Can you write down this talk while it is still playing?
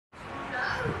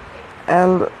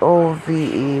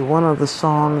Love, one of the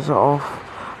songs of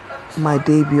my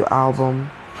debut album,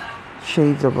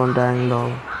 Shades of Undying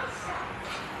Love.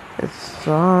 It's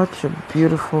such a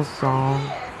beautiful song,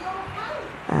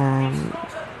 and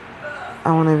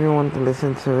I want everyone to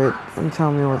listen to it and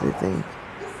tell me what they think.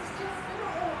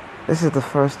 This is the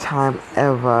first time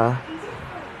ever.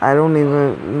 I don't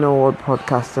even know what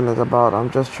podcasting is about.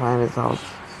 I'm just trying this out.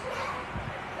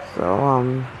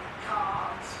 So,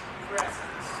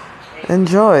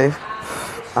 enjoy.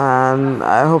 And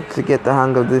I hope to get the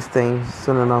hang of this thing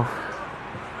soon enough.